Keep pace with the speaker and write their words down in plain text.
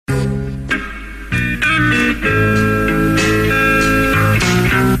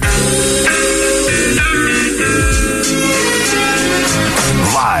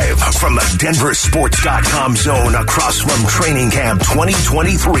From the DenverSports.com zone across from Training Camp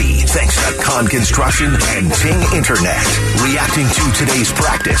 2023, thanks to Con Construction and Ting Internet. Reacting to today's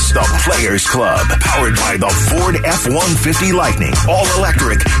practice, the Players Club, powered by the Ford F-150 Lightning, all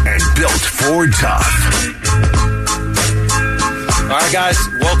electric and built Ford tough. All right, guys,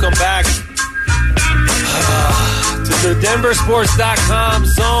 welcome back to the DenverSports.com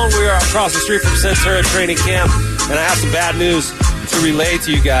zone. We are across the street from Centura Training Camp, and I have some bad news to relay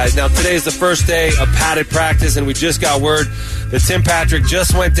to you guys. Now, today is the first day of padded practice, and we just got word that Tim Patrick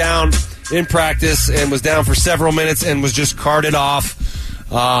just went down in practice and was down for several minutes and was just carted off.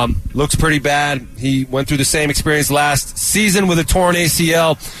 Looks pretty bad. He went through the same experience last season with a torn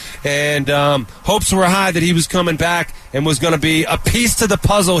ACL, and hopes were high that he was coming back and was going to be a piece to the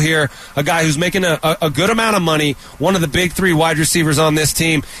puzzle here, a guy who's making a good amount of money, one of the big three wide receivers on this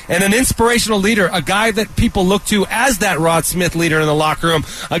team, and an inspirational leader, a guy that people look to as that Rod Smith leader in the locker room,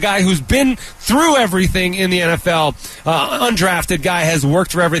 a guy who's been through everything in the NFL, undrafted guy, has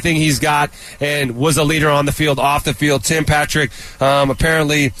worked for everything he's got, and was a leader on the field, off the field. Tim Patrick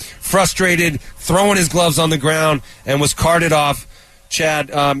apparently frustrated, throwing his gloves on the ground, and was carted off. Chad,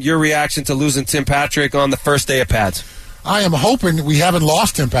 your reaction to losing Tim Patrick on the first day of pads? I am hoping we haven't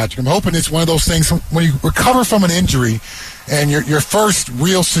lost Tim Patrick. I'm hoping it's one of those things when you recover from an injury and your first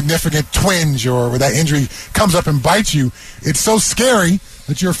real significant twinge or where that injury comes up and bites you, it's so scary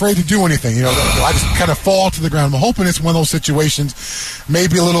that you're afraid to do anything. You know, I just kind of fall to the ground. I'm hoping it's one of those situations,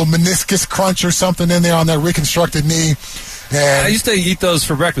 maybe a little meniscus crunch or something in there on that reconstructed knee. And I used to eat those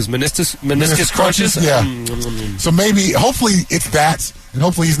for breakfast, meniscus crunches. Yeah. So maybe, hopefully it's that, and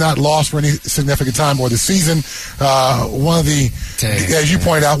hopefully he's not lost for any significant time or the season. One of the, as you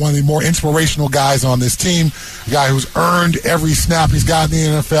point out, one of the more inspirational guys on this team, a guy who's earned every snap he's got in the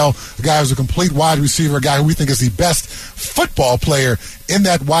NFL, a guy who's a complete wide receiver, a guy who we think is the best football player in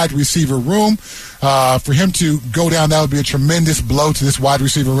that wide receiver room. For him to go down, that would be a tremendous blow to this wide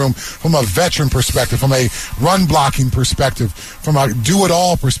receiver room from a veteran perspective, from a run-blocking perspective, from a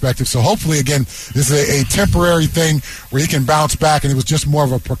do-it-all perspective. So hopefully, again, this is a temporary thing where he can bounce back, and it was just more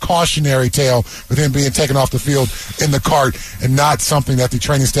of a precautionary tale with him being taken off the field in the cart and not something that the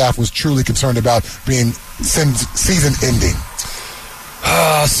training staff was truly concerned about being season-ending.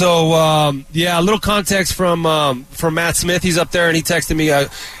 A little context from Matt Smith. He's up there, and he texted me.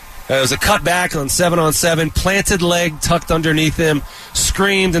 It was a cutback on 7-on-7, planted leg tucked underneath him,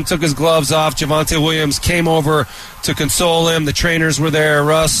 screamed and took his gloves off. Javonte Williams came over to console him. The trainers were there.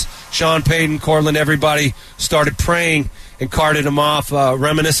 Russ, Sean Payton, Cortland, everybody started praying and carted him off,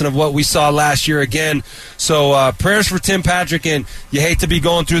 reminiscent of what we saw last year again. So prayers for Tim Patrick, and you hate to be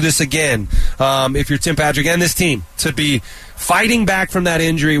going through this again if you're Tim Patrick and this team, to be fighting back from that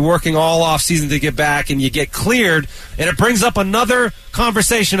injury, working all off season to get back, and you get cleared, and it brings up another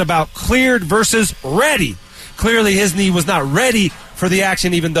conversation about cleared versus ready. Clearly his knee was not ready for the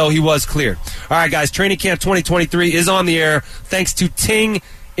action, even though he was cleared. All right, guys, Training Camp 2023 is on the air thanks to Ting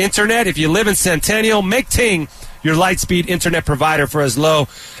Internet. If you live in Centennial, make Ting your Lightspeed internet provider for as low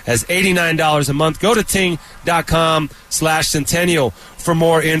as $89 a month. Go to ting.com/centennial for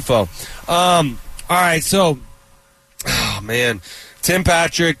more info. All right, so, Tim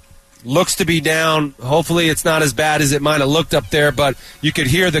Patrick looks to be down. Hopefully it's not as bad as it might have looked up there, but you could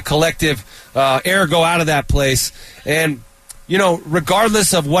hear the collective air go out of that place. And, you know,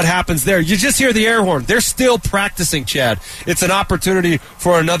 regardless of what happens there, you just hear the air horn. They're still practicing, Chad. It's an opportunity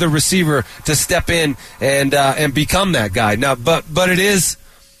for another receiver to step in and become that guy. Now, but it is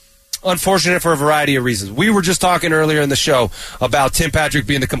unfortunate for a variety of reasons. We were just talking earlier in the show about Tim Patrick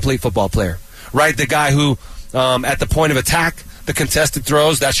being the complete football player, right? The guy who, at the point of attack, the contested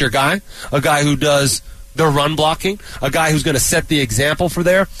throws, that's your guy. A guy who does the run blocking, a guy who's going to set the example for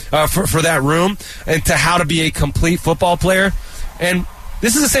that room, and to how to be a complete football player. And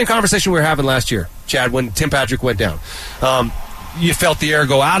this is the same conversation we were having last year, Chad, when Tim Patrick went down. You felt the air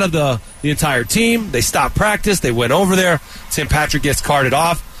go out of the entire team. They stopped practice. They went over there. Tim Patrick gets carted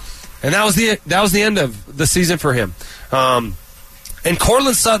off. And that was the end of the season for him. And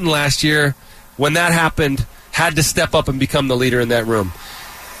Cortland Sutton last year, when that happened, had to step up and become the leader in that room.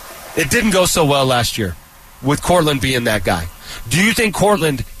 It didn't go so well last year with Cortland being that guy. Do you think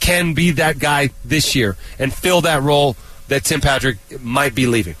Cortland can be that guy this year and fill that role that Tim Patrick might be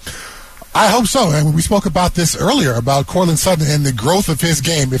leaving? I hope so. And we spoke about this earlier, about Cortland Sutton and the growth of his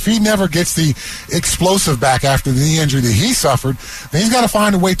game. If he never gets the explosive back after the knee injury that he suffered, then he's got to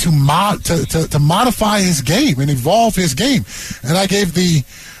find a way to modify his game and evolve his game. And I gave the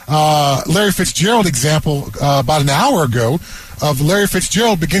Larry Fitzgerald example about an hour ago of Larry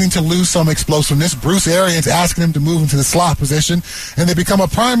Fitzgerald beginning to lose some explosiveness. Bruce Arians asking him to move into the slot position, and they become a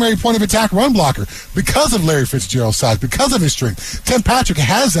primary point of attack run blocker because of Larry Fitzgerald's size, because of his strength. Tim Patrick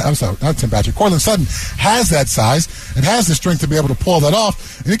has that. I'm sorry, not Tim Patrick. Courtland Sutton has that size and has the strength to be able to pull that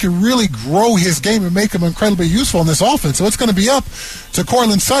off, and it can really grow his game and make him incredibly useful in this offense. So it's going to be up to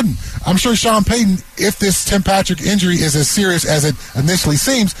Courtland Sutton. I'm sure Sean Payton, if this Tim Patrick injury is as serious as it initially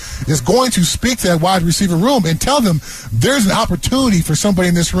seems, is going to speak to that wide receiver room and tell them there's an opportunity for somebody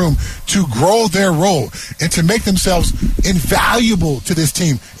in this room to grow their role and to make themselves invaluable to this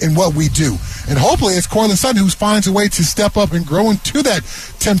team in what we do. And hopefully it's Courtland Sutton who finds a way to step up and grow into that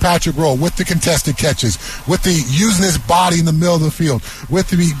Tim Patrick role with the contested catches, with the using his body in the middle of the field, with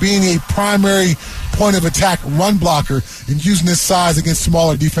the being a primary point of attack run blocker and using his size against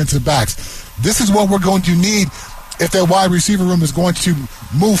smaller defensive backs. This is what we're going to need if that wide receiver room is going to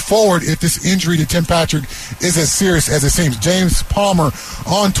move forward if this injury to Tim Patrick is as serious as it seems. James Palmer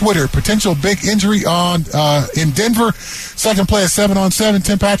on Twitter, potential big injury in Denver. Second play at 7-on-7.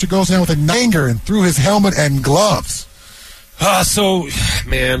 Tim Patrick goes down with a anger and threw his helmet and gloves.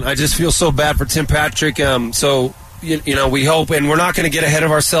 Man, I just feel so bad for Tim Patrick. You know, we hope, and we're not going to get ahead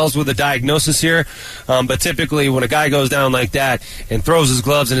of ourselves with a diagnosis here, but typically when a guy goes down like that and throws his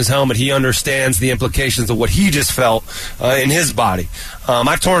gloves and his helmet, he understands the implications of what he just felt in his body.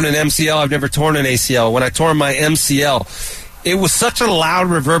 I've torn an MCL. I've never torn an ACL. When I tore my MCL, it was such a loud,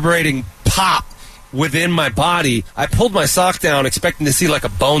 reverberating pop within my body. I pulled my sock down expecting to see like a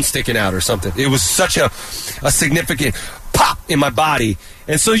bone sticking out or something. It was such a significant pop in my body.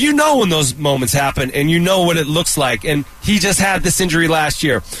 And so you know when those moments happen, and you know what it looks like. And he just had this injury last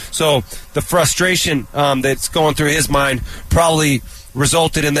year. So the frustration that's going through his mind probably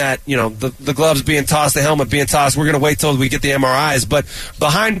resulted in that, you know, the gloves being tossed, the helmet being tossed. We're going to wait till we get the MRIs. But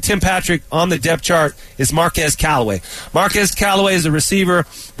behind Tim Patrick on the depth chart is Marquez Callaway. Marquez Callaway is a receiver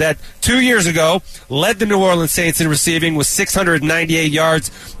that 2 years ago led the New Orleans Saints in receiving with 698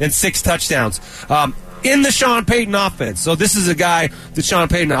 yards and 6 touchdowns. In the Sean Payton offense. So this is a guy that Sean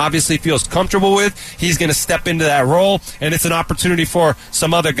Payton obviously feels comfortable with. He's going to step into that role, and it's an opportunity for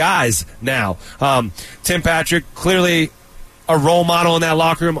some other guys now. Tim Patrick, clearly a role model in that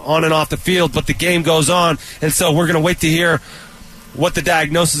locker room on and off the field, but the game goes on, and so we're going to wait to hear what the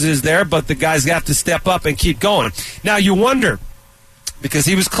diagnosis is there, but the guys have to step up and keep going. Now you wonder, because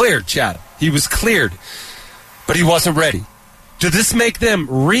he was cleared, Chad. He was cleared, but he wasn't ready. Does this make them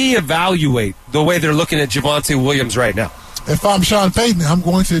reevaluate the way they're looking at Javonte Williams right now? If I'm Sean Payton, I'm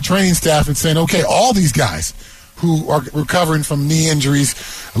going to the training staff and saying, okay, all these guys who are recovering from knee injuries,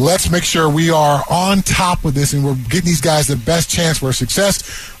 let's make sure we are on top of this and we're getting these guys the best chance for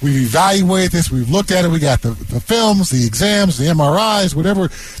success. We've evaluated this. We've looked at it. We got the films, the exams, the MRIs, whatever,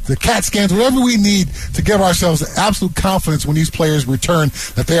 the CAT scans, whatever we need to give ourselves absolute confidence when these players return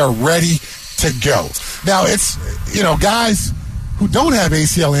that they are ready to go. Now, it's, you know, guys who don't have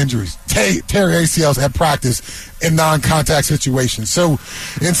ACL injuries tear ACLs at practice in non-contact situations. So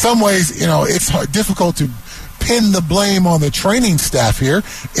in some ways, you know, it's difficult to pin the blame on the training staff here.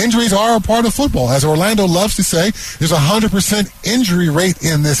 Injuries are a part of football. As Orlando loves to say, there's a 100% injury rate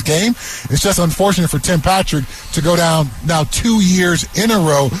in this game. It's just unfortunate for Tim Patrick to go down now 2 years in a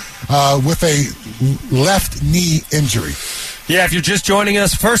row with a left knee injury. Yeah, if you're just joining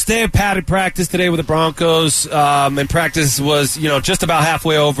us, first day of padded practice today with the Broncos, and practice was, you know, just about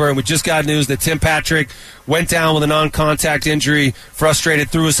halfway over, and we just got news that Tim Patrick went down with a non-contact injury, frustrated,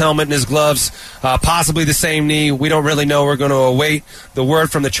 threw his helmet and his gloves, possibly the same knee. We don't really know. We're going to await the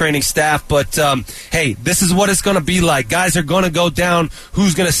word from the training staff, but hey, this is what it's going to be like. Guys are going to go down.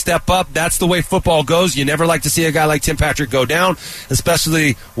 Who's going to step up? That's the way football goes. You never like to see a guy like Tim Patrick go down,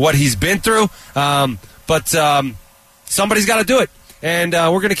 especially what he's been through, but somebody's got to do it. And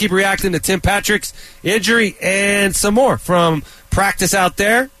we're going to keep reacting to Tim Patrick's injury and some more from practice out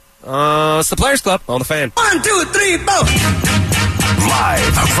there. It's the Players Club on the Fan. 1, 2, 3, 4.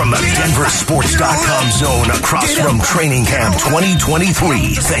 Live from the DenverSports.com zone across from Training Camp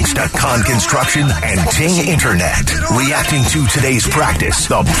 2023. Thanks to Con Construction and Ting Internet. Reacting to today's practice,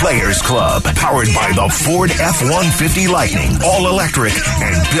 the Players Club. Powered by the Ford F-150 Lightning. All electric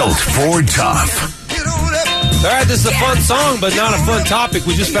and built Ford tough. All right, this is a fun song, but not a fun topic.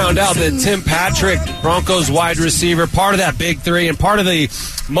 We just found out that Tim Patrick, Broncos wide receiver, part of that big three and part of the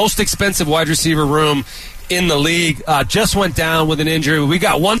most expensive wide receiver room in the league, just went down with an injury. We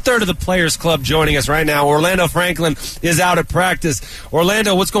got 1/3 of the Players Club joining us right now. Orlando Franklin is out at practice.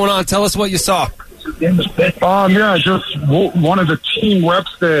 Orlando, what's going on? Tell us what you saw. Yeah, just one of the team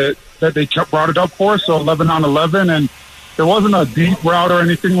reps that they brought it up for us, so 11-on-11, and It wasn't a deep route or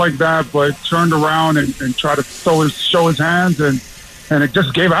anything like that, but turned around and tried to show his hands, and it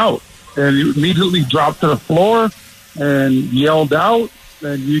just gave out. And he immediately dropped to the floor and yelled out,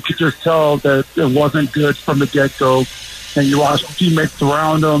 and you could just tell that it wasn't good from the get-go. And you watched teammates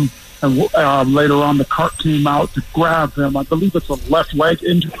around him, and later on the cart came out to grab him. I believe it's a left leg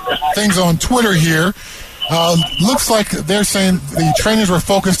injury. Things on Twitter here. Looks like they're saying the trainers were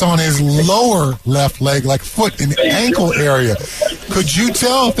focused on his lower left leg, like foot and ankle area. Could you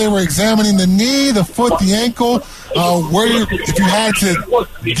tell if they were examining the knee, the foot, the ankle? If you had to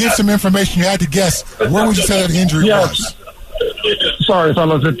give some information, you had to guess, where would you say that injury was? Sorry,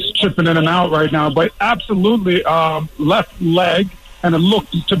 fellas, it's chipping in and out right now, but absolutely left leg, and it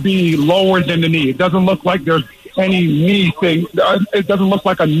looked to be lower than the knee. It doesn't look like there's any knee thing. It doesn't look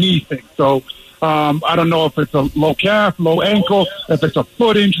like a knee thing. So I don't know if it's a low calf, low ankle, if it's a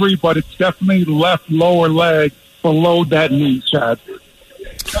foot injury, but it's definitely left lower leg below that knee, Chad.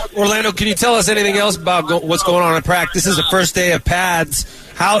 Orlando, can you tell us anything else about what's going on in practice? This is the first day of pads.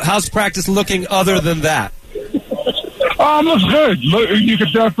 How's practice looking other than that? Looks good. You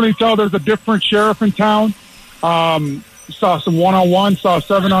could definitely tell there's a different sheriff in town. Saw some one-on-one, saw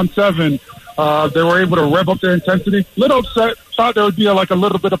 7-on-7. They were able to rev up their intensity. Little upset. Thought there would be a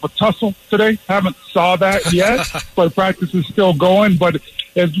little bit of a tussle today. Haven't saw that yet, but practice is still going. But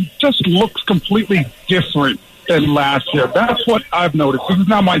it just looks completely different than last year. That's what I've noticed. This is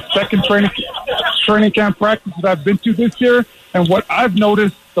now my second training camp practice that I've been to this year. And what I've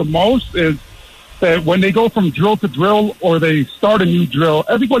noticed the most is that when they go from drill to drill or they start a new drill,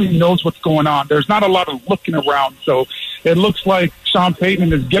 everybody knows what's going on. There's not a lot of looking around. So it looks like Sean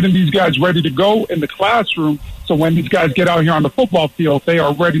Payton is getting these guys ready to go in the classroom. So when these guys get out here on the football field, they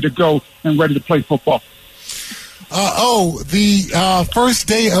are ready to go and ready to play football. The first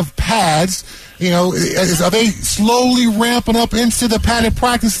day of pads, are they slowly ramping up into the padded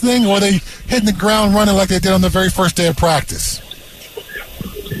practice thing, or are they hitting the ground running like they did on the very first day of practice?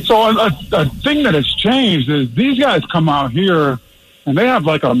 So a thing that has changed is these guys come out here and they have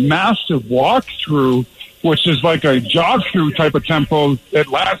like a massive walkthrough, which is like a jog-through type of tempo that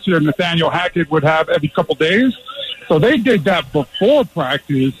last year Nathaniel Hackett would have every couple days. So they did that before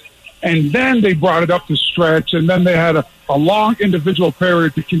practice, and then they brought it up to stretch, and then they had a long individual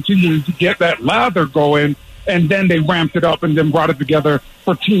period to continue to get that lather going, and then they ramped it up and then brought it together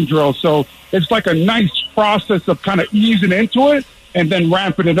for team drill. So it's like a nice process of kind of easing into it and then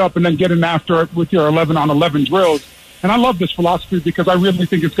ramping it up and then getting after it with your 11-on-11 drills. And I love this philosophy because I really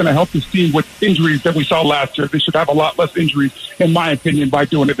think it's going to help this team with injuries that we saw last year. They should have a lot less injuries, in my opinion, by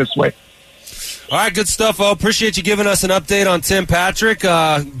doing it this way. All right, good stuff, O. Appreciate you giving us an update on Tim Patrick.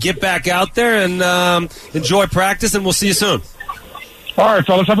 Get back out there and enjoy practice, and we'll see you soon. All right,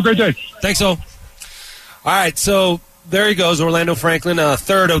 fellas. Have a great day. Thanks, O. All right, so there he goes, Orlando Franklin, a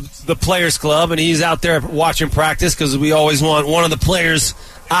third of the Players Club, and he's out there watching practice because we always want one of the players'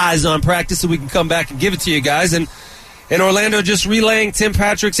 eyes on practice so we can come back and give it to you guys. And Orlando just relaying Tim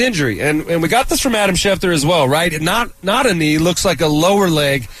Patrick's injury. And we got this from Adam Schefter as well, right? Not a knee, looks like a lower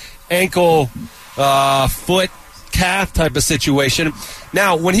leg, ankle, foot, calf type of situation.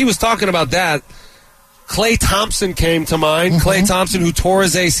 Now, when he was talking about that, Klay Thompson came to mind. Mm-hmm. Klay Thompson, who tore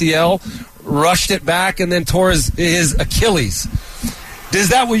his ACL, rushed it back, and then tore his Achilles. Is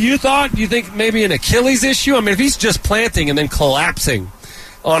that what you thought? Do you think maybe an Achilles issue? I mean, if he's just planting and then collapsing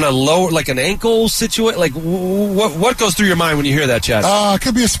on a lower, like an ankle situation, like what goes through your mind when you hear that, Chad? It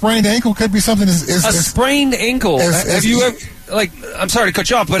could be a sprained ankle. Could be something. A sprained ankle. Have you ever? Like, I'm sorry to cut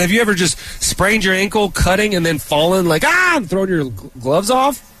you off, but have you ever just sprained your ankle cutting and then fallen and throwing your gloves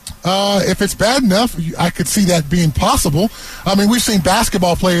off? If it's bad enough, I could see that being possible. I mean, we've seen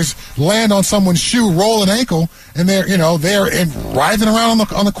basketball players land on someone's shoe, roll an ankle, and they're writhing around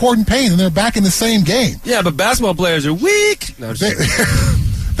on the court in pain, and they're back in the same game. Yeah, but basketball players are weak. No,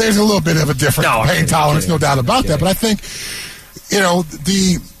 there's a little bit of a different pain tolerance, no doubt about that. But I think,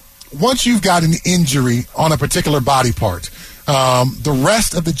 once you've got an injury on a particular body part, the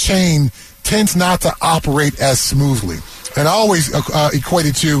rest of the chain tends not to operate as smoothly. And I always equate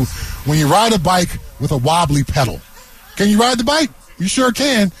it to when you ride a bike with a wobbly pedal. Can you ride the bike? You sure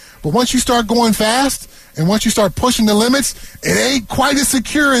can. But once you start going fast and once you start pushing the limits, it ain't quite as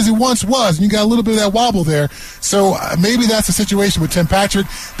secure as it once was. And you got a little bit of that wobble there. So maybe that's a situation with Tim Patrick.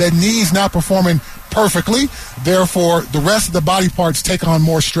 That knee's not performing perfectly. Therefore, the rest of the body parts take on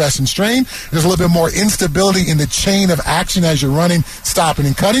more stress and strain. There's a little bit more instability in the chain of action as you're running, stopping,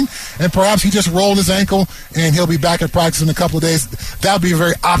 and cutting. And perhaps he just rolled his ankle, and he'll be back at practice in a couple of days. That would be a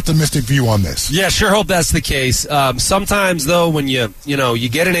very optimistic view on this. Yeah, sure hope that's the case. Sometimes, though, when you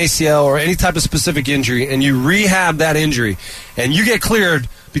get an ACL or any type of specific injury, and you rehab that injury, and you get cleared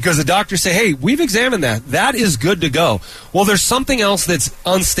because the doctors say, hey, we've examined that. That is good to go. Well, there's something else that's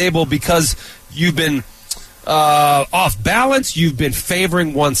unstable because you've been off balance, you've been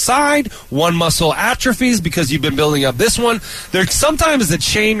favoring one side, one muscle atrophies because you've been building up this one. There sometimes is a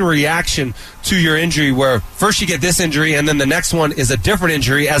chain reaction to your injury where first you get this injury and then the next one is a different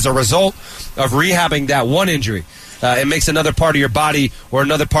injury as a result of rehabbing that one injury. It makes another part of your body or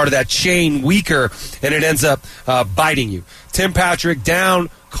another part of that chain weaker, and it ends up biting you. Tim Patrick down,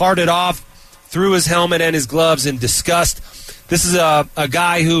 carted off, threw his helmet and his gloves in disgust. This is a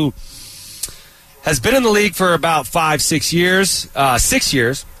guy who has been in the league for about 5-6 years. 6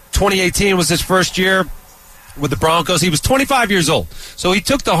 years. 2018 was his first year with the Broncos. He was 25 years old. So he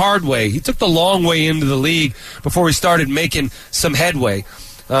took the hard way. He took the long way into the league before he started making some headway.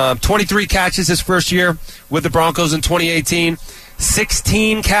 23 catches his first year with the Broncos in 2018.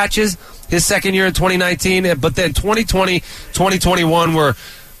 16 catches his second year in 2019. But then 2020, 2021 were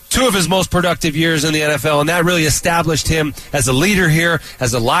two of his most productive years in the NFL, and that really established him as a leader here,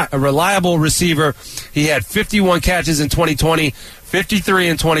 as a reliable receiver. He had 51 catches in 2020, 53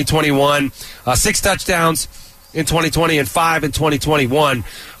 in 2021, 6 touchdowns in 2020 and 5 in 2021,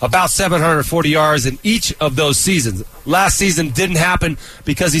 about 740 yards in each of those seasons. Last season didn't happen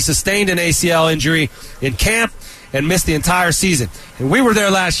because he sustained an ACL injury in camp and missed the entire season. And we were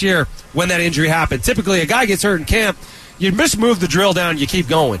there last year when that injury happened. Typically, a guy gets hurt in camp, you just move the drill down, you keep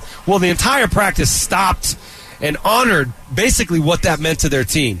going. Well, the entire practice stopped and honored basically what that meant to their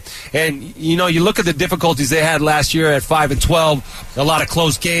team. And, you look at the difficulties they had last year at 5-12, a lot of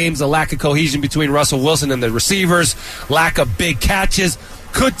close games, a lack of cohesion between Russell Wilson and the receivers, lack of big catches.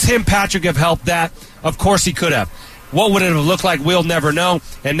 Could Tim Patrick have helped that? Of course he could have. What would it have looked like? We'll never know.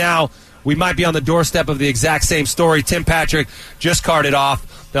 And now we might be on the doorstep of the exact same story. Tim Patrick just carted off.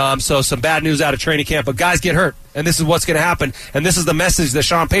 So some bad news out of training camp. But guys get hurt, and this is what's going to happen. And this is the message that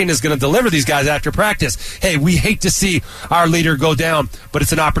Sean Payton is going to deliver these guys after practice. Hey, we hate to see our leader go down, but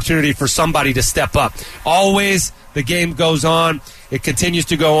it's an opportunity for somebody to step up. Always the game goes on. It continues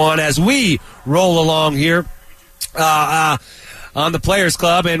to go on as we roll along here on the Players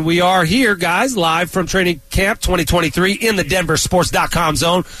Club, and we are here, guys, live from Training Camp 2023 in the DenverSports.com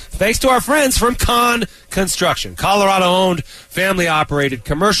zone, thanks to our friends from Con Construction, Colorado-owned, family-operated,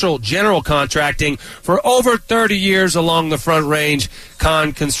 commercial general contracting for over 30 years along the Front Range,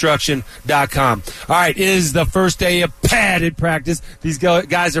 ConConstruction.com. All right, it is the first day of padded practice. These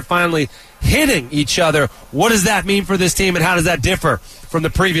guys are finally hitting each other. What does that mean for this team, and how does that differ from the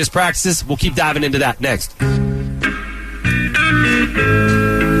previous practices? We'll keep diving into that next.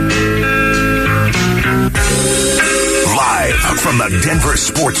 Live from the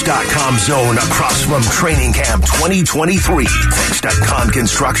DenverSports.com zone across from Training Camp 2023, thanks to Con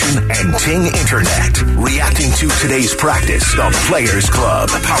Construction and Ting Internet. Reacting to today's practice, the Players Club,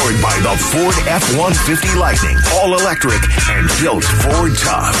 powered by the Ford F-150 Lightning, all electric and built Ford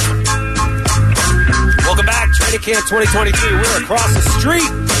tough. Welcome back, Training Camp 2023. We're across the street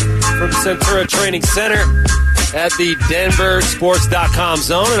from Centura Training Center at the DenverSports.com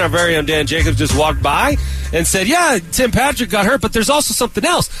zone, and our very own Dan Jacobs just walked by and said, yeah, Tim Patrick got hurt, but there's also something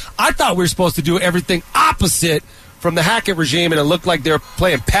else. I thought we were supposed to do everything opposite from the Hackett regime, and it looked like they were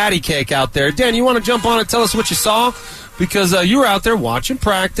playing patty cake out there. Dan, you want to jump on and tell us what you saw? Because you were out there watching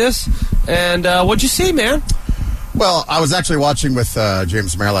practice, and what'd you see, man? Well, I was actually watching with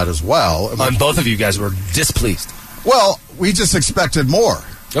James Merlot as well. And both of you guys were displeased. Well, we just expected more.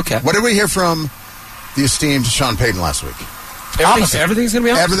 Okay. What did we hear from the esteemed Sean Payton last week? Everything's going to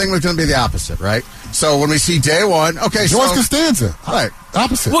be opposite? Everything was going to be the opposite, right? So when we see day one, okay, George Costanza. Right.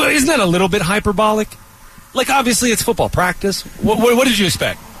 Opposite. Well, isn't that a little bit hyperbolic? Like, obviously, it's football practice. What did you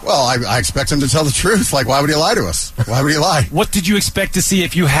expect? Well, I expect him to tell the truth. Like, why would he lie to us? Why would he lie? What did you expect to see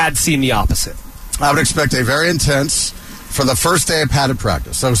if you had seen the opposite? I would expect a very intense for the first day of padded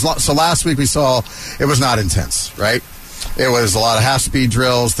practice. So last week we saw it was not intense, right? It was a lot of half-speed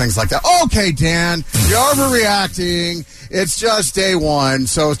drills, things like that. Okay, Dan, you're overreacting. It's just day one,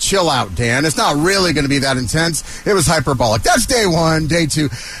 so chill out, Dan. It's not really going to be that intense. It was hyperbolic. That's day one. Day two.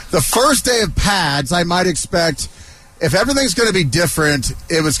 The first day of pads, I might expect, if everything's going to be different,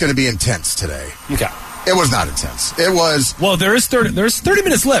 it was going to be intense today. Okay. It was not intense. It was. Well, there's 30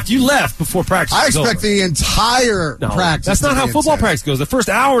 minutes left. You left before practice. I expect the entire practice. That's not how football practice goes. The first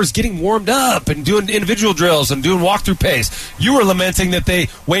hour is getting warmed up and doing individual drills and doing walkthrough pace. You were lamenting that they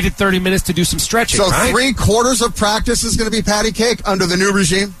waited 30 minutes to do some stretching. So right? 3/4 of practice is going to be patty cake under the new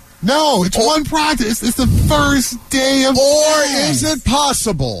regime? No, it's one practice. It's the first day of Is it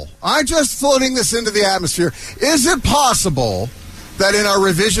possible? I'm just floating this into the atmosphere. Is it possible that in our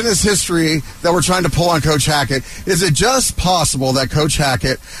revisionist history that we're trying to pull on Coach Hackett, is it just possible that Coach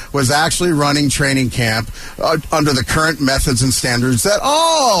Hackett was actually running training camp under the current methods and standards that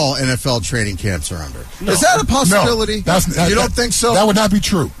all NFL training camps are under? No. Is that a possibility? No, you don't think so? That would not be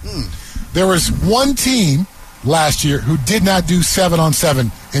true. There was one team last year who did not do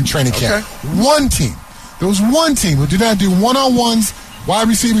 7-on-7 in training camp. One team. There was one team who did not do one-on-ones, wide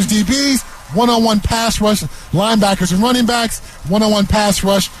receivers, DBs, one-on-one pass rush, linebackers and running backs, one-on-one pass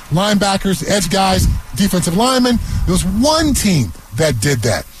rush, linebackers, edge guys, defensive linemen. There was one team that did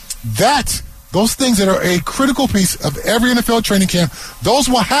that. Those things that are a critical piece of every NFL training camp, those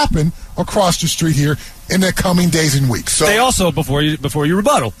will happen across the street here in the coming days and weeks. So they also, before you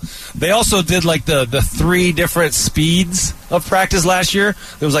rebuttal, they also did like the 3 different speeds of practice last year.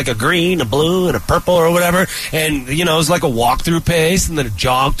 There was like a green, a blue, and a purple or whatever. And, it was like a walk-through pace and then a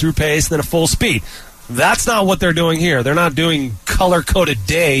jog-through pace and then a full speed. That's not what they're doing here. They're not doing color-coded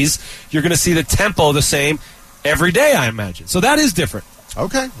days. You're going to see the tempo the same every day, I imagine. So that is different.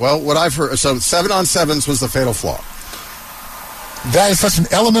 Okay. Well, what I've heard, so 7-on-7s was the fatal flaw. That is such an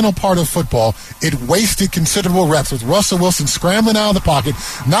elemental part of football. It wasted considerable reps with Russell Wilson scrambling out of the pocket,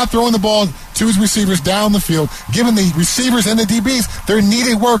 not throwing the ball to his receivers down the field, giving the receivers and the DBs their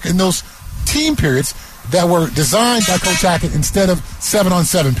needed work in those team periods that were designed by Coach Hackett instead of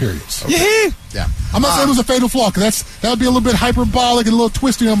 7-on-7 periods. Okay. Yeah. I'm not saying it was a fatal flaw, because that would be a little bit hyperbolic and a little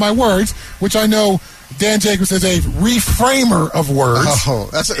twisting of my words, which I know Dan Jacobs is a reframer of words. Oh,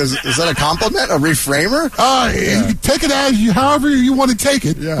 is that a compliment? A reframer? Take it as however you want to take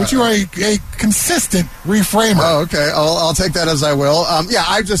it, but you are a consistent reframer. Oh, okay. I'll take that as I will.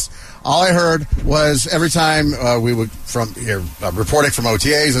 All I heard was every time we would from here reporting from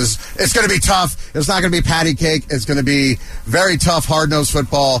OTAs is it's going to be tough. It's not going to be patty cake. It's going to be very tough, hard-nosed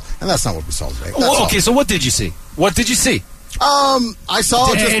football, and that's not what we saw today. So what did you see? I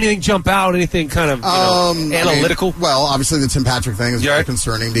saw anything jump out, anything kind of analytical. Obviously the Tim Patrick thing is very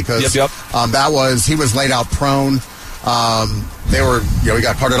concerning because he was laid out prone. They were he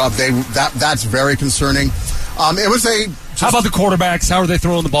got carted off. That's very concerning. It was how about the quarterbacks? How are they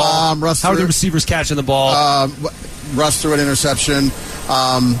throwing the ball? How are the receivers catching the ball? Russ threw an interception.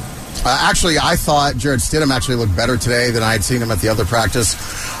 Actually, I thought Jarrett Stidham actually looked better today than I had seen him at the other practice.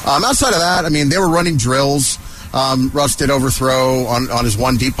 Outside of that, they were running drills. Russ did overthrow on his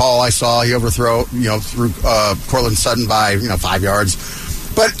one deep ball I saw. He overthrew, through Cortland Sutton by, 5 yards.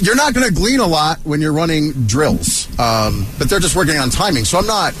 But you're not going to glean a lot when you're running drills. But they're just working on timing. So I'm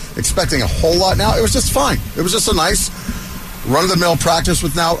not expecting a whole lot now. It was just fine. It was just a nice run-of-the-mill practice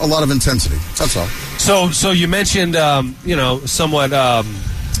with now a lot of intensity. That's all. So you mentioned, somewhat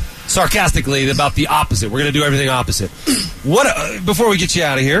sarcastically about the opposite. We're going to do everything opposite. Before we get you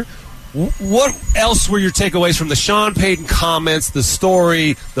out of here, what else were your takeaways from the Sean Payton comments, the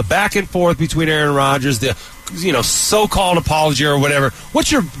story, the back and forth between Aaron Rodgers, the so-called apology or whatever?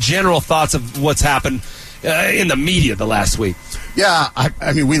 What's your general thoughts of what's happened in the media the last week? Yeah,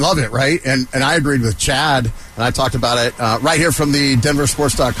 we love it, right? And I agreed with Chad, and I talked about it right here from the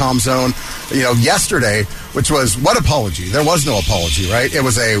DenverSports.com zone, yesterday, which was, what apology? There was no apology, right? It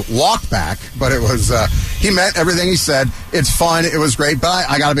was a walk back, but it was, he meant everything he said. It's fun. It was great. But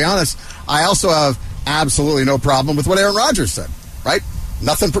I got to be honest, I also have absolutely no problem with what Aaron Rodgers said, right?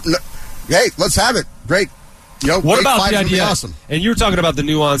 Hey, let's have it. Great. What about the idea? Awesome. And you were talking about the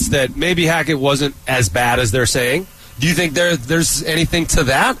nuance that maybe Hackett wasn't as bad as they're saying. Do you think there's anything to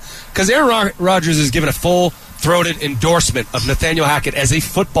that? Because Aaron Rodgers has given a full-throated endorsement of Nathaniel Hackett as a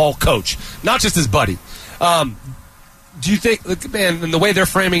football coach, not just his buddy. Do you think, and the way they're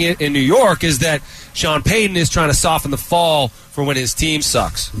framing it in New York is that Sean Payton is trying to soften the fall for when his team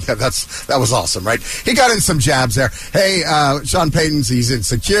sucks? Yeah, that was awesome, right? He got in some jabs there. Hey, Sean Payton's, he's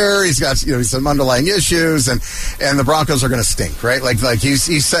insecure. He's got some underlying issues, and the Broncos are going to stink, right? Like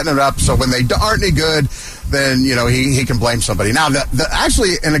he's setting it up so when they aren't any good, then he can blame somebody. Now,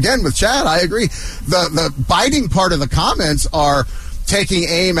 actually, and again with Chad, I agree. The biting part of the comments are taking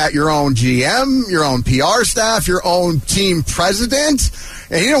aim at your own GM, your own PR staff, your own team president,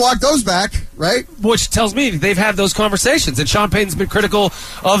 and he didn't walk those back, right? Which tells me they've had those conversations, and Sean Payton's been critical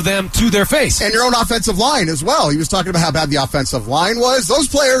of them to their face. And your own offensive line as well. He was talking about how bad the offensive line was. Those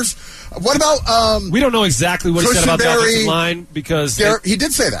players, what about... we don't know exactly what he said about the offensive line because... he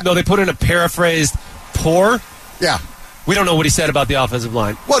did say that. No, they put in a paraphrased poor. Yeah. We don't know what he said about the offensive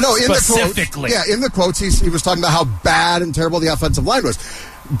line. Well, no, in specifically. The quotes, in the quotes, he was talking about how bad and terrible the offensive line was.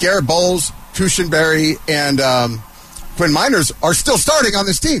 Garrett Bowles, Cushenberry, and Quinn Miners are still starting on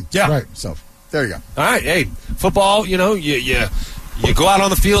this team. Yeah. Right. So, there you go. All right. Hey, football, you go out on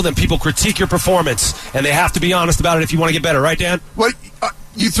the field and people critique your performance, and they have to be honest about it if you want to get better. Right, Dan? What?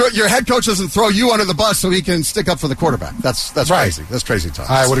 Your head coach doesn't throw you under the bus so he can stick up for the quarterback. That's right. Crazy. That's crazy talk.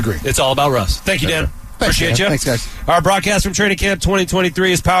 I would agree. It's all about Russ. Thank you, Dan. Appreciate you. Thanks, guys. Our broadcast from Training Camp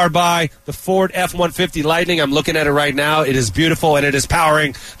 2023 is powered by the Ford F-150 Lightning. I'm looking at it right now. It is beautiful, and it is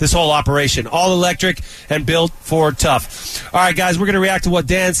powering this whole operation. All electric and built Ford tough. All right, guys, we're going to react to what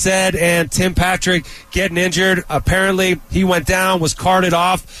Dan said, and Tim Patrick getting injured. Apparently, he went down, was carted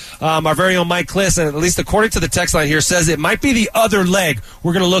off. Our very own Mike Kliss, and at least according to the text line here, says it might be the other leg.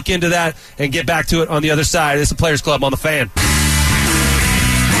 We're going to look into that and get back to it on the other side. It's the Players Club on the Fan.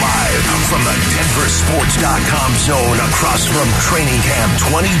 Live from the DenverSports.com zone across from Training Camp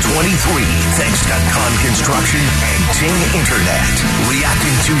 2023. Thanks to Con Construction and Ting Internet.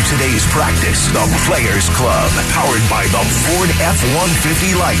 Reacting to today's practice, the Players Club. Powered by the Ford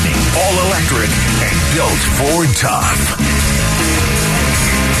F-150 Lightning. All electric and built Ford tough.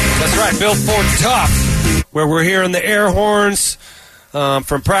 That's right, built Ford tough. Where we're hearing the air horns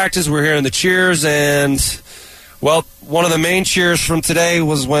from practice. We're hearing the cheers and... Well, one of the main cheers from today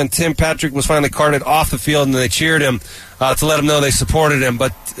was when Tim Patrick was finally carted off the field, and they cheered him to let him know they supported him.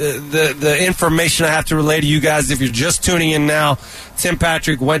 But the information I have to relay to you guys, if you're just tuning in now, Tim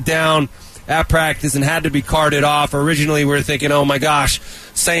Patrick went down at practice and had to be carted off. Originally, we were thinking, oh, my gosh,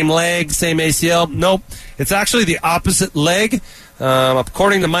 same leg, same ACL. Nope, it's actually the opposite leg.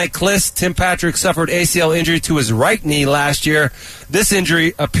 According to Mike Kliss, Tim Patrick suffered ACL injury to his right knee last year. This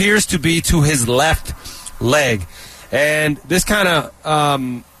injury appears to be to his left leg. And this kind of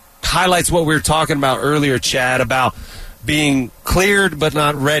highlights what we were talking about earlier, Chad, about being cleared but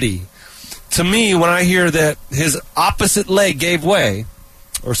not ready. To me, when I hear that his opposite leg gave way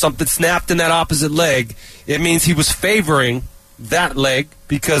or something snapped in that opposite leg, it means he was favoring that leg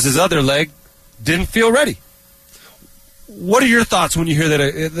because his other leg didn't feel ready. What are your thoughts when you hear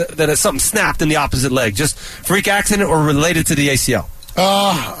that something snapped in the opposite leg? Just freak accident or related to the ACL?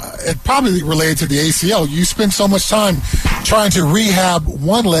 It probably related to the ACL. You spend so much time trying to rehab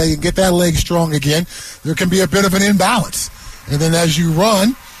one leg and get that leg strong again, there can be a bit of an imbalance. And then as you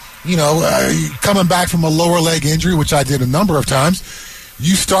run, coming back from a lower leg injury, which I did a number of times,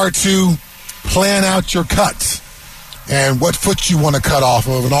 you start to plan out your cuts and what foot you want to cut off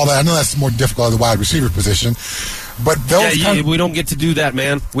of and all that. I know that's more difficult at the wide receiver position. But we don't get to do that,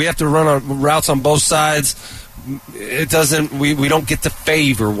 man. We have to run our routes on both sides. It doesn't. We don't get to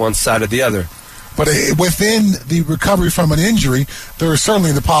favor one side or the other. But within the recovery from an injury, there is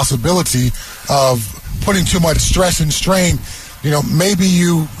certainly the possibility of putting too much stress and strain. Maybe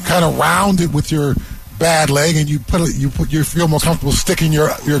you kind of round it with your bad leg, and you feel more comfortable sticking your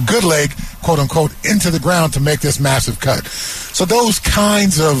good leg, quote unquote, into the ground to make this massive cut. So those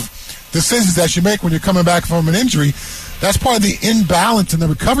kinds of decisions that you make when you're coming back from an injury, that's part of the imbalance in the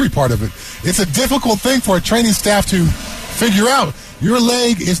recovery part of it. It's a difficult thing for a training staff to figure out. Your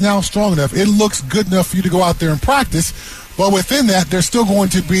leg is now strong enough. It looks good enough for you to go out there and practice. But within that, there's still going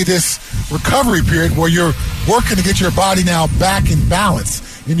to be this recovery period where you're working to get your body now back in balance.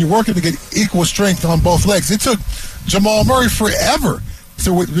 And you're working to get equal strength on both legs. It took Jamal Murray forever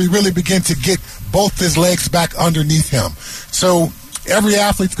to really begin to get both his legs back underneath him. So every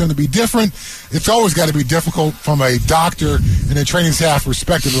athlete's going to be different. It's always got to be difficult from a doctor and a training staff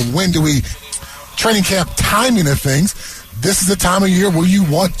perspective of when do we training camp timing of things. This is the time of year where you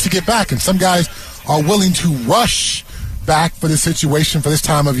want to get back. And some guys are willing to rush back for this situation for this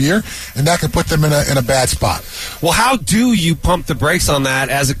time of year, and that could put them in a bad spot. Well, how do you pump the brakes on that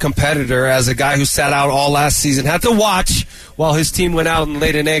as a competitor, as a guy who sat out all last season, had to watch while his team went out and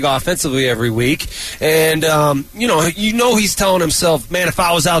laid an egg offensively every week? And, he's telling himself, man, if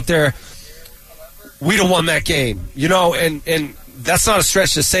I was out there, we'd have won that game. And that's not a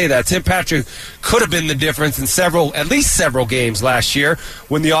stretch to say that. Tim Patrick could have been the difference in at least several games last year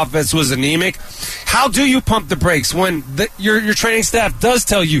when the offense was anemic. How do you pump the brakes when your training staff does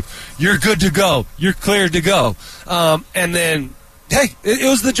tell you you're good to go, you're cleared to go? And then, hey, it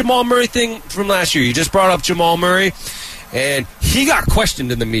was the Jamal Murray thing from last year. You just brought up Jamal Murray. And he got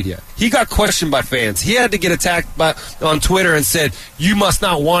questioned in the media. He got questioned by fans. He had to get attacked on Twitter and said, you must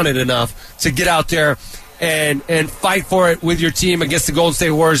not want it enough to get out there and fight for it with your team against the Golden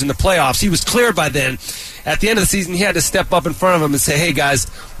State Warriors in the playoffs. He was cleared by then. At the end of the season, he had to step up in front of him and say, hey, guys,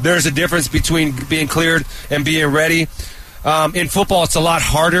 there's a difference between being cleared and being ready. In football, it's a lot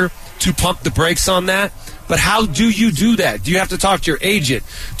harder to pump the brakes on that. But how do you do that? Do you have to talk to your agent?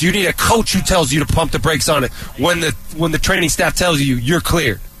 Do you need a coach who tells you to pump the brakes on it when the training staff tells you you're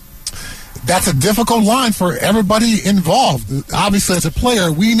cleared? That's a difficult line for everybody involved. Obviously, as a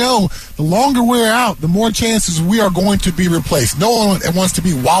player, we know the longer we're out, the more chances we are going to be replaced. No one wants to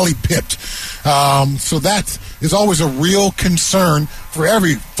be Wally pipped. So that is always a real concern for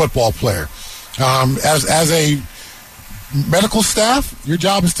every football player. As a medical staff, your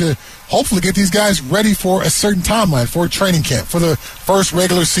job is to hopefully get these guys ready for a certain timeline, for a training camp, for the first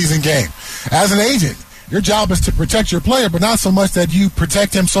regular season game. As an agent, your job is to protect your player, but not so much that you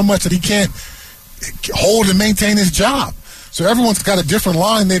protect him so much that he can't hold and maintain his job. So everyone's got a different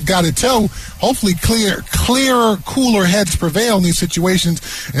line they've got to toe. Hopefully clearer, cooler heads prevail in these situations,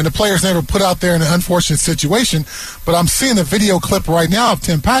 and the players never put out there in an unfortunate situation. But I'm seeing a video clip right now of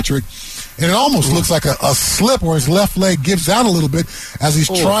Tim Patrick, and it almost looks like a slip where his left leg gives out a little bit as he's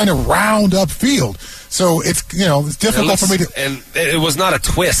trying to round up field. So it's difficult for me to. And it was not a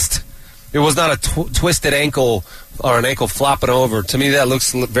twist. It was not a twisted ankle or an ankle flopping over. To me, that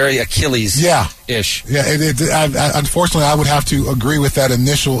looks very Achilles-ish. Yeah. Unfortunately, I would have to agree with that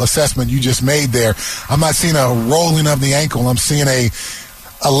initial assessment you just made there. I'm not seeing a rolling of the ankle. I'm seeing a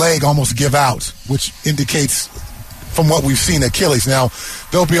leg almost give out, which indicates, from what we've seen, Achilles. Now,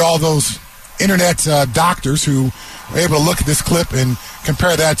 there'll be all those internet doctors who are able to look at this clip and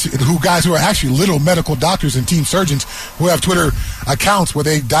compare that to guys who are actually literal medical doctors and team surgeons who have Twitter accounts where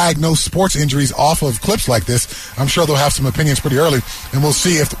they diagnose sports injuries off of clips like this. I'm sure they'll have some opinions pretty early, and we'll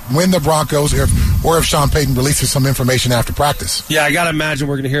see when the Broncos or if Sean Payton releases some information after practice. Yeah, I got to imagine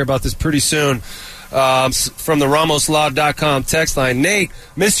we're going to hear about this pretty soon. From the RamosLaw.com text line, Nate,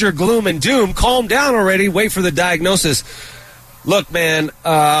 Mr. Gloom and Doom, calm down already. Wait for the diagnosis. Look, man,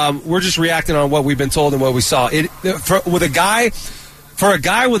 we're just reacting on what we've been told and what we saw. For a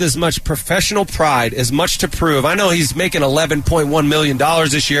guy with as much professional pride, as much to prove, I know he's making $11.1 million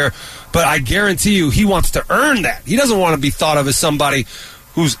this year, but I guarantee you he wants to earn that. He doesn't want to be thought of as somebody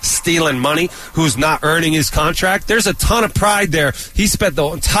who's stealing money, who's not earning his contract. There's a ton of pride there. He spent the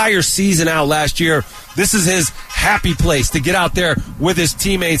entire season out last year. This is his happy place, to get out there with his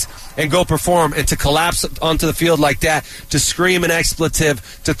teammates and go perform, and to collapse onto the field like that, to scream an expletive,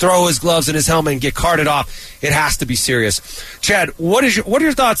 to throw his gloves and his helmet and get carted off. It has to be serious. Chad, what are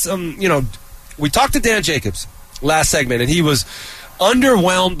your thoughts? We talked to Dan Jacobs last segment, and he was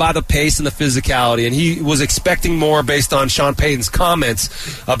underwhelmed by the pace and the physicality, and he was expecting more based on Sean Payton's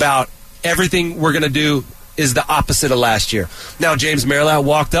comments about everything we're going to do is the opposite of last year. Now, James Merilatt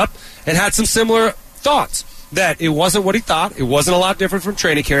walked up and had some similar thoughts, that it wasn't what he thought. It wasn't a lot different from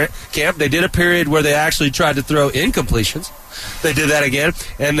training camp. They did a period where they actually tried to throw incompletions. They did that again,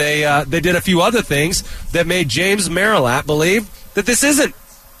 and they did a few other things that made James Merilatt believe that this isn't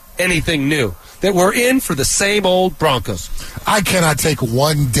anything new, that we're in for the same old Broncos. I cannot take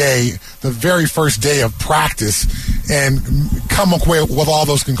one day, the very first day of practice, and come away with all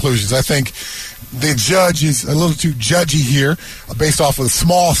those conclusions. I think the judge is a little too judgy here based off of a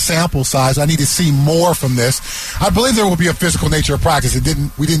small sample size. I need to see more from this. I believe there will be a physical nature of practice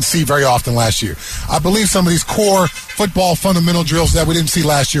we didn't see very often last year. I believe some of these core football fundamental drills that we didn't see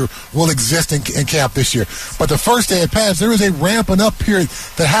last year will exist in camp this year. But the first day of pads, there is a ramping up period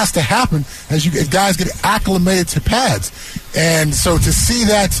that has to happen as guys get acclimated to pads. And so to see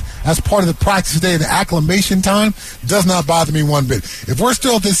that as part of the practice day and the acclimation time does not bother me one bit. If we're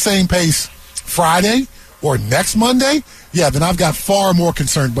still at this same pace Friday or next Monday, then I've got far more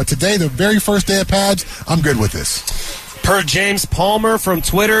concern. But today, the very first day of pads, I'm good with this. Per James Palmer from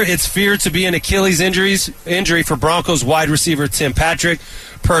Twitter, it's feared to be an Achilles injury for Broncos wide receiver Tim Patrick,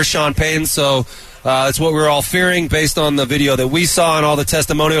 per Sean Payton. So it's what we're all fearing based on the video that we saw and all the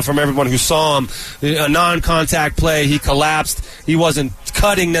testimonial from everyone who saw him. A non-contact play, he collapsed. He wasn't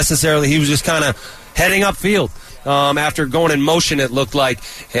cutting necessarily. He was just kind of heading upfield after going in motion, it looked like.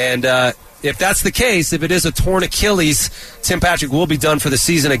 And if that's the case, if it is a torn Achilles, Tim Patrick will be done for the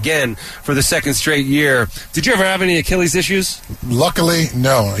season again for the second straight year. Did you ever have any Achilles issues? Luckily,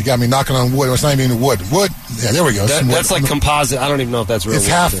 no. You got me knocking on wood. It's not even wood. Wood, yeah, there we go. That's like composite. I don't even know if that's real. It's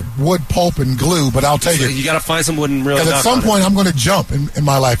half wood, pulp, and glue, but I'll take it. You got to find some wood and really. Because at some point, I'm going to jump in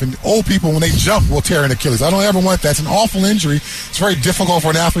my life, and old people, when they jump, will tear an Achilles. I don't ever want that. It's an awful injury. It's very difficult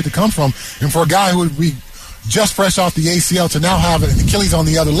for an athlete to come from, and for a guy who would be just fresh off the ACL to now have an Achilles on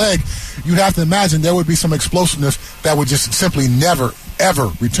the other leg, you'd have to imagine there would be some explosiveness that would just simply never,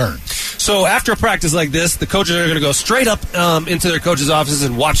 ever return. So after a practice like this, the coaches are going to go straight up into their coaches' offices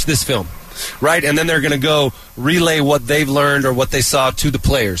and watch this film, right? And then they're going to go relay what they've learned or what they saw to the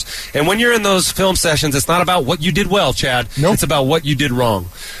players. And when you're in those film sessions, it's not about what you did well, Chad. Nope. It's about what you did wrong.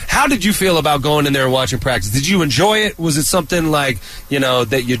 How did you feel about going in there and watching practice? Did you enjoy it? Was it something like,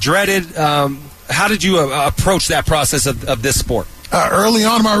 that you dreaded? How did you approach that process of this sport? Early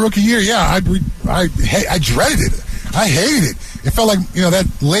on in my rookie year, I dreaded it. I hated it. It felt like, that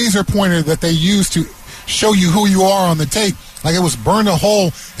laser pointer that they used to show you who you are on the tape, like it was burned a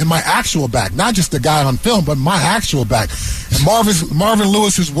hole in my actual back, not just the guy on film, but my actual back. And Marvin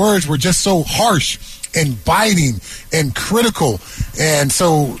Lewis's words were just so harsh and biting and critical. And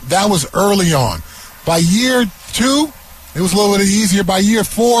so that was early on. By year 2, it was a little bit easier. By year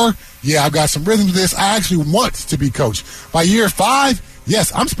 4, I've got some rhythm to this. I actually want to be coach. By year 5,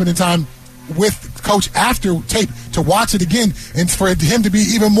 yes, I'm spending time with coach after tape to watch it again and for him to be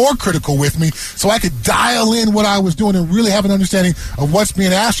even more critical with me so I could dial in what I was doing and really have an understanding of what's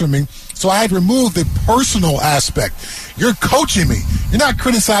being asked of me. So I had removed the personal aspect. You're coaching me. You're not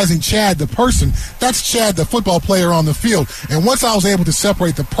criticizing Chad, the person. That's Chad, the football player on the field. And once I was able to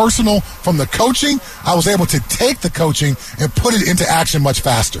separate the personal from the coaching, I was able to take the coaching and put it into action much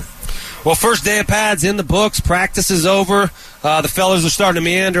faster. Well, first day of pads in the books. Practice is over. The fellas are starting to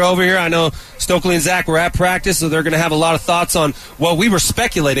meander over here. I know Stokely and Zach were at practice, so they're going to have a lot of thoughts on what we were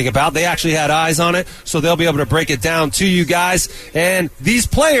speculating about. They actually had eyes on it, so they'll be able to break it down to you guys. And these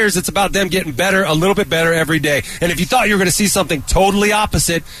players, it's about them getting better, a little bit better every day. And if you thought you were going to see something totally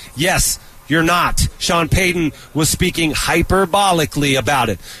opposite, yes, you're not. Sean Payton was speaking hyperbolically about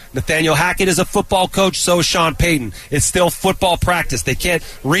it. Nathaniel Hackett is a football coach, so is Sean Payton. It's still football practice. They can't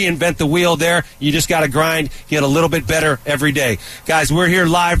reinvent the wheel there. You just got to grind, get a little bit better every day. Guys, we're here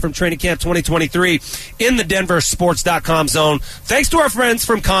live from Training Camp 2023 in the DenverSports.com zone. Thanks to our friends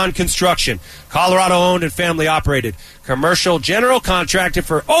from Con Construction. Colorado-owned and family-operated. Commercial general contractor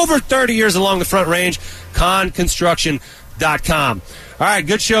for over 30 years along the Front Range. ConConstruction.com. All right,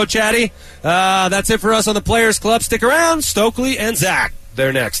 good show, Chatty. That's it for us on the Players Club. Stick around. Stokely and Zach.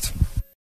 They're next.